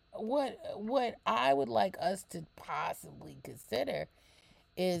 Yeah. What I would like us to possibly consider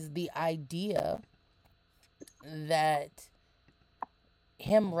is the idea that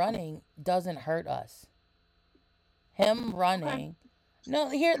him running doesn't hurt us. Him running...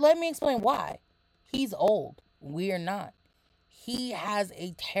 No, here, let me explain why. He's old. We're not. He has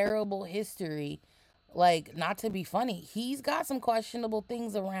a terrible history. Like, not to be funny, he's got some questionable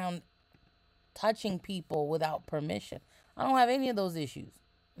things around touching people without permission. I don't have any of those issues.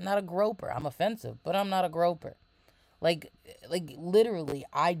 I'm not a groper. I'm offensive, but I'm not a groper. Like literally,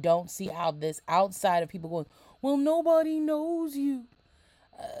 I don't see how this, outside of people going, well, nobody knows you.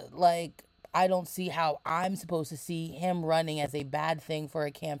 I don't see how I'm supposed to see him running as a bad thing for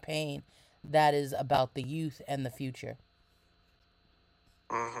a campaign that is about the youth and the future.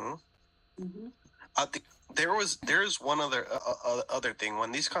 Mm-hmm. I think there's one other thing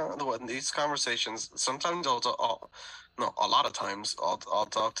when these conversations. Sometimes a lot of times I'll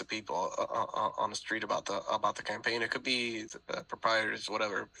talk to people on the street about the campaign. It could be proprietors,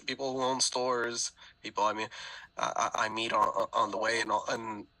 whatever, people who own stores, people I meet on the way, and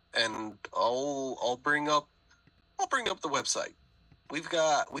I'll bring up the website. We've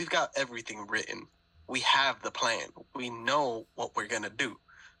got everything written. We have the plan. We know what we're gonna do.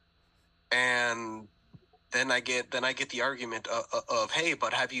 And then I get the argument of hey,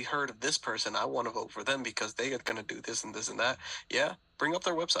 but have you heard of this person? I want to vote for them because they are gonna do this and this and that. Yeah, bring up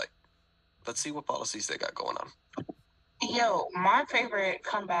their website. Let's see what policies they got going on. Yo, my favorite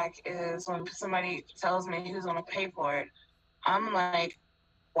comeback is when somebody tells me who's gonna pay for it. I'm like,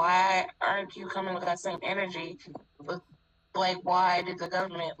 why aren't you coming with that same energy? Like, why did the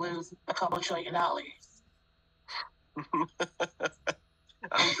government lose a couple $1 trillion?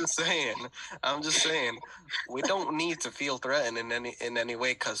 I'm just saying, we don't need to feel threatened in any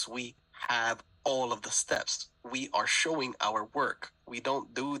way because we have all of the steps. We are showing our work. We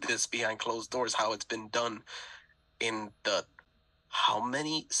don't do this behind closed doors, how it's been done in the how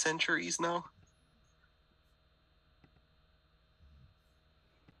many centuries now?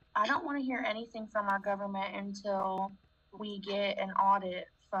 I don't want to hear anything from our government until we get an audit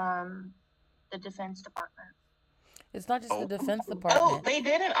from the Defense Department. It's not just the Defense Department. Oh, they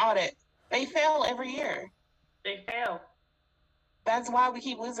did an audit. They fail every year. They fail. That's why we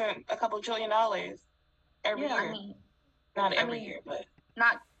keep losing a couple $1 trillion every year. I mean, not every year, but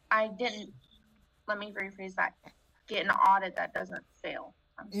let me rephrase that. Get an audit that doesn't fail.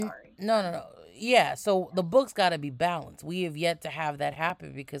 I'm sorry. No. Yeah, so the book's got to be balanced. We have yet to have that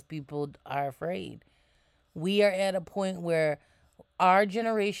happen because people are afraid. We are at a point where our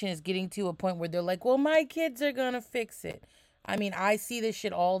generation is getting to a point where they're like, well, my kids are going to fix it. I mean, I see this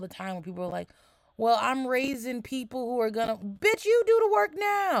shit all the time when people are like, well, I'm raising people who are going to... Bitch, you do the work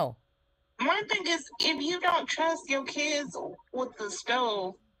now. My thing is, if you don't trust your kids with the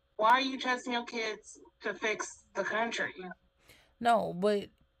stove, why are you trusting your kids to fix the country? No, but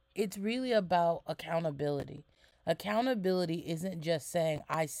it's really about accountability. Accountability isn't just saying,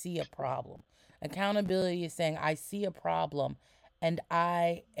 I see a problem. Accountability is saying, I see a problem and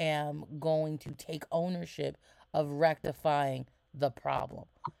I am going to take ownership of rectifying the problem.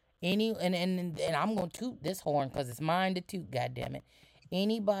 And I'm going to toot this horn because it's mine to toot, goddammit.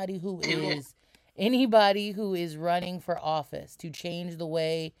 Anybody who is running for office to change the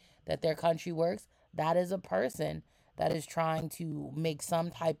way that their country works, That is a person that is trying to make some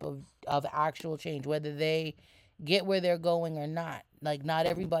type of actual change, whether they get where they're going or not. Like, not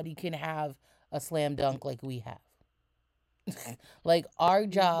everybody can have a slam dunk like we have. Like, our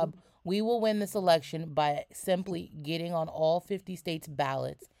job, we will win this election by simply getting on all 50 states'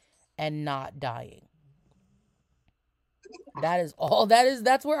 ballots and not dying. That is all.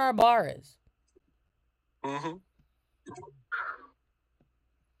 That's where our bar is. Mm-hmm.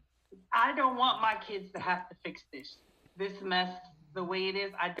 I don't want my kids to have to fix this mess the way it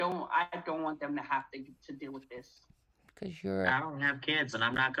is. I don't want them to have to deal with this. Because I don't have kids and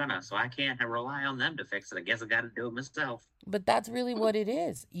I'm not gonna, so I can't rely on them to fix it. I guess I got to do it myself. But that's really what it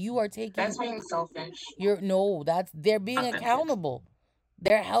is. You are taking. That's being selfish. They're being accountable.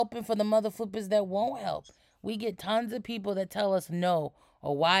 They're helping for the mother flippers that won't help. We get tons of people that tell us no,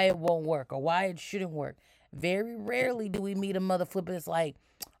 or why it won't work, or why it shouldn't work. Very rarely do we meet a mother flipper that's like,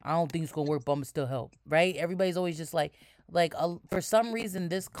 I don't think it's gonna work, but I'm gonna still help. Right? Everybody's always just like for some reason,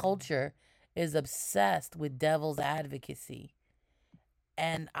 this culture is obsessed with devil's advocacy.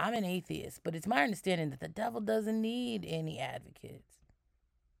 And I'm an atheist, but it's my understanding that the devil doesn't need any advocates.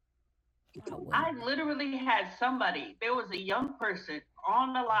 I literally had somebody, there was a young person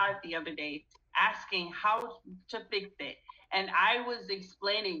on the live the other day asking how to fix it. And I was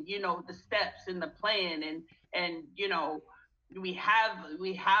explaining, the steps in the plan and we have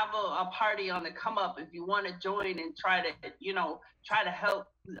a party on the come up if you want to join and try to help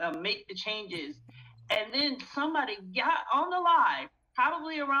make the changes. And then somebody got on the live,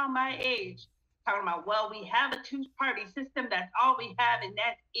 probably around my age, talking about, well, we have a 2-party system. That's all we have, and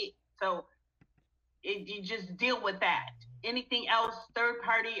that's it. So you just deal with that. Anything else, third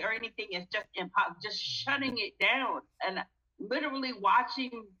party or anything, is just impossible. Just shutting it down and literally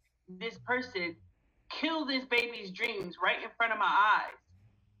watching this person kill this baby's dreams right in front of my eyes.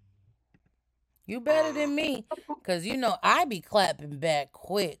 You better than me, because I be clapping back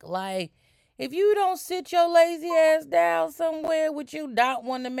quick. Like, if you don't sit your lazy ass down somewhere with you not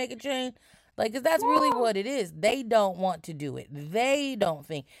wanting to make a change, like, because that's really what it is. They don't want to do it. They don't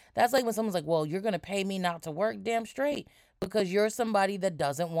think. That's like when someone's like, well, you're going to pay me not to work. Damn straight. Because you're somebody that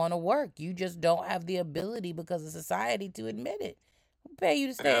doesn't want to work. You just don't have the ability because of society to admit it. We'll pay you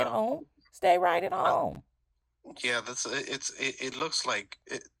to stay at home. Stay right at home. Yeah, it looks like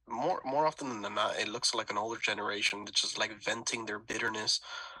more often than not, it looks like an older generation that's just like venting their bitterness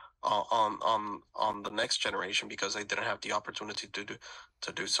on the next generation because they didn't have the opportunity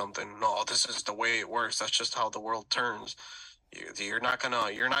to do something. No, this is the way it works. That's just how the world turns. You're not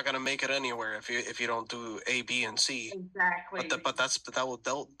gonna make it anywhere if you don't do A, B, and C. Exactly.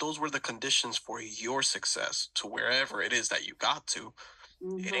 Those were the conditions for your success to wherever it is that you got to.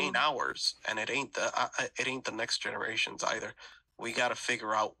 Mm-hmm. It ain't ours, and it ain't the next generations either. We got to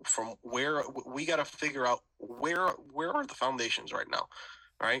figure out where are the foundations right now,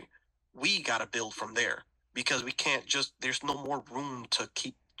 right? We got to build from there because we can't there's no more room to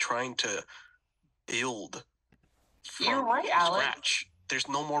keep trying to build from scratch. There's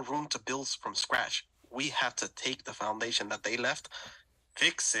no more room to build from scratch. We have to take the foundation that they left,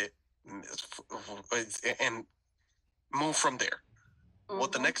 fix it, and move from there. Mm-hmm.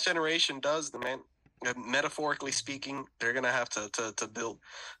 What the next generation does, metaphorically speaking, they're gonna have to build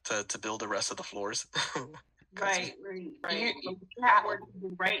the rest of the floors. Right.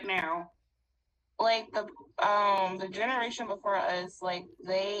 Right now. Like the generation before us, like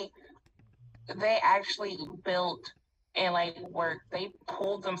they actually built and worked. They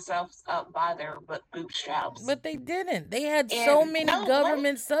pulled themselves up by their bootstraps. But they didn't. They had so many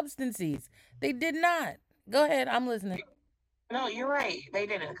government subsidies. They did not. Go ahead, I'm listening. No, you're right. They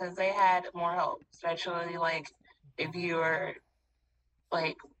didn't because they had more help, especially if you were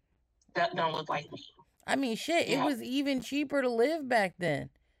don't look like me. I mean, shit. Yeah. It was even cheaper to live back then.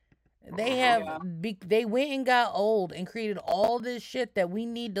 They went and got old and created all this shit that we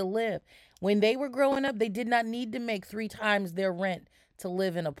need to live. When they were growing up, they did not need to make 3 times their rent to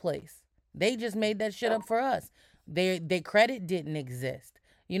live in a place. They just made that shit up for us. Their credit didn't exist.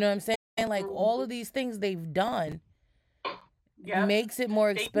 You know what I'm saying? All of these things they've done makes it more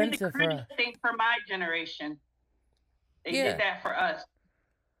expensive for us. Thing for my generation. They did that for us.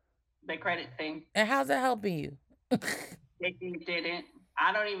 The credit thing. And how's that helping you? They didn't.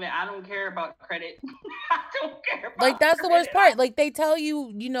 I don't care about credit. I don't care about that's credit. The worst part. They tell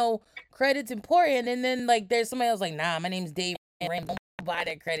you, credit's important, and then there's somebody else nah, my name's Dave Ram, don't buy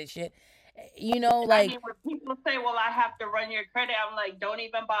that credit shit. I mean, when people say, well, I have to run your credit, I'm like, don't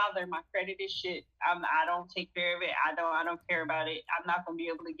even bother. My credit is shit. I don't take care of it. I don't care about it. I'm not gonna be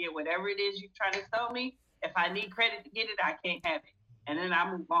able to get whatever it is you're trying to sell me. If I need credit to get it, I can't have it. And then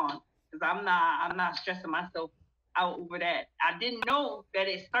I move on. because I'm not stressing myself out over that. I didn't know that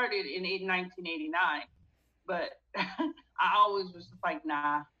it started in 1989, but I always was just like,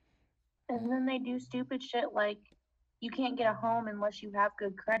 nah. And then they do stupid shit like you can't get a home unless you have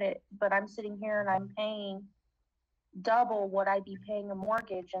good credit, but I'm sitting here and I'm paying double what I'd be paying a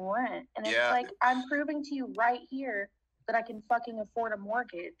mortgage and rent. And it's like, I'm proving to you right here that I can fucking afford a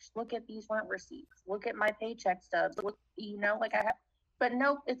mortgage. Look at these rent receipts. Look at my paycheck stubs. Look, like I have, but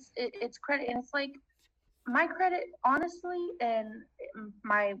nope, it's credit. And it's like, my credit, honestly, and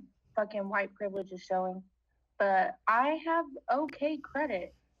my fucking white privilege is showing, but I have okay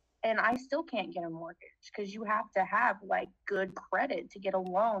credit and I still can't get a mortgage because you have to have like good credit to get a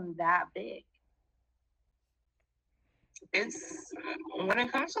loan that big. It's when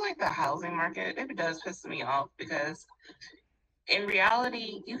it comes to like the housing market, it does piss me off because in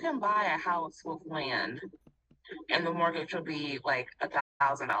reality, you can buy a house with land and the mortgage will be like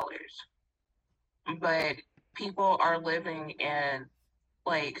 $1,000. But people are living in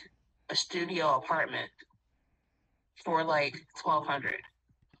like a studio apartment for like $1,200.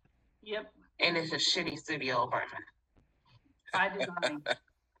 Yep. And it's a shitty studio apartment. By design.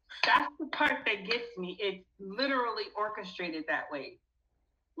 That's the part that gets me. It's literally orchestrated that way.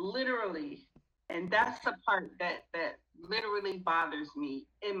 Literally. And that's the part that literally bothers me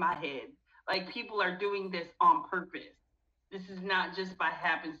in my head. Like, people are doing this on purpose. This is not just by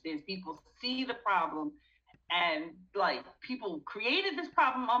happenstance. People see the problem and like people created this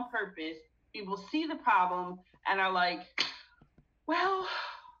problem on purpose. People see the problem and are like, well,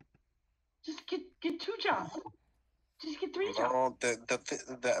 just get 2 jobs. Just get 3 jobs. No,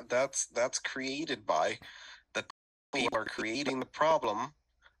 that's created by the people who are creating the problem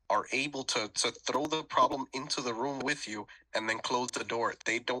are able to throw the problem into the room with you and then close the door.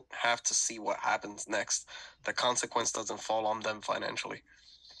 They don't have to see what happens next. The consequence doesn't fall on them financially.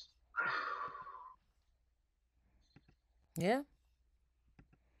 Yeah.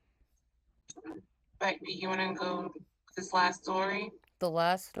 But do you want to go this last story? The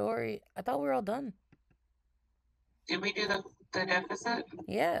last story? I thought we were all done. Did we do the deficit?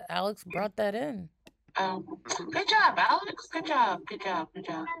 Yeah, Alex brought that in. Good job, Alex. Good job.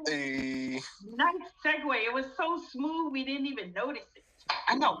 Hey. Nice segue. It was so smooth we didn't even notice it.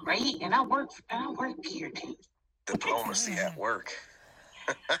 I know, right? And I work here too. Diplomacy at work.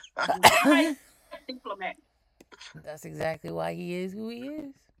 Diplomat. That's exactly why he is who he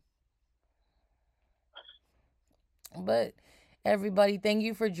is. But everybody, thank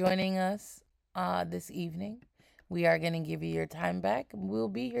you for joining us this evening. We are going to give you your time back. We'll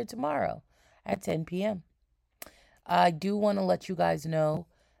be here tomorrow at 10 p.m. I do want to let you guys know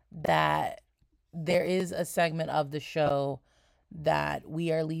that there is a segment of the show that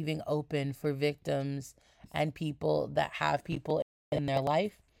we are leaving open for victims and people that have people in their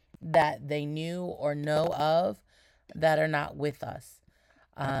life that they knew or know of that are not with us.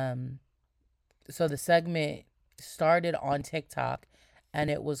 So the segment started on TikTok and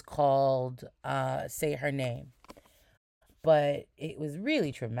it was called Say Her Name. But it was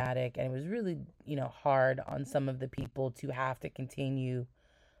really traumatic and it was really, hard on some of the people to have to continue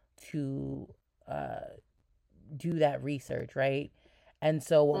to do that research, right? And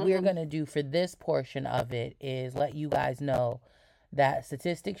so what we're going to do for this portion of it is let you guys know that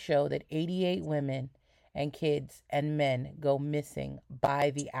statistics show that 88 women and kids and men go missing by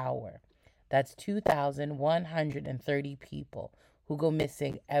the hour. That's 2,130 people who go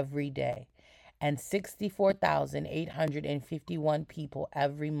missing every day. And 64,851 people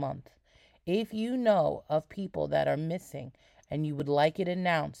every month. If you know of people that are missing and you would like it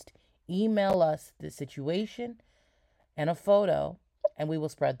announced, email us the situation and a photo, and we will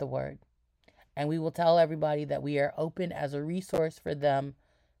spread the word. And we will tell everybody that we are open as a resource for them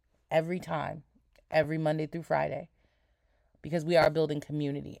every time, every Monday through Friday, because we are building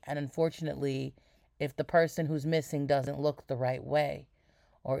community. And unfortunately, if the person who's missing doesn't look the right way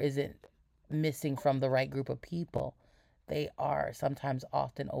or isn't missing from the right group of people, they are sometimes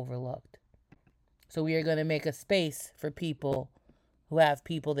often overlooked. So we are going to make a space for people who have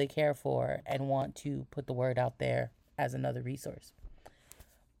people they care for and want to put the word out there as another resource.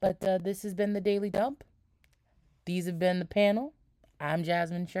 But this has been the Daily Dump. These have been the panel. I'm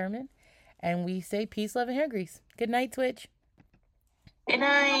Jasmine Sherman, and we say peace, love, and hair grease. Good night, Twitch. Good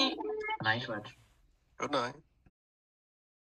night. Night, Twitch. Good night.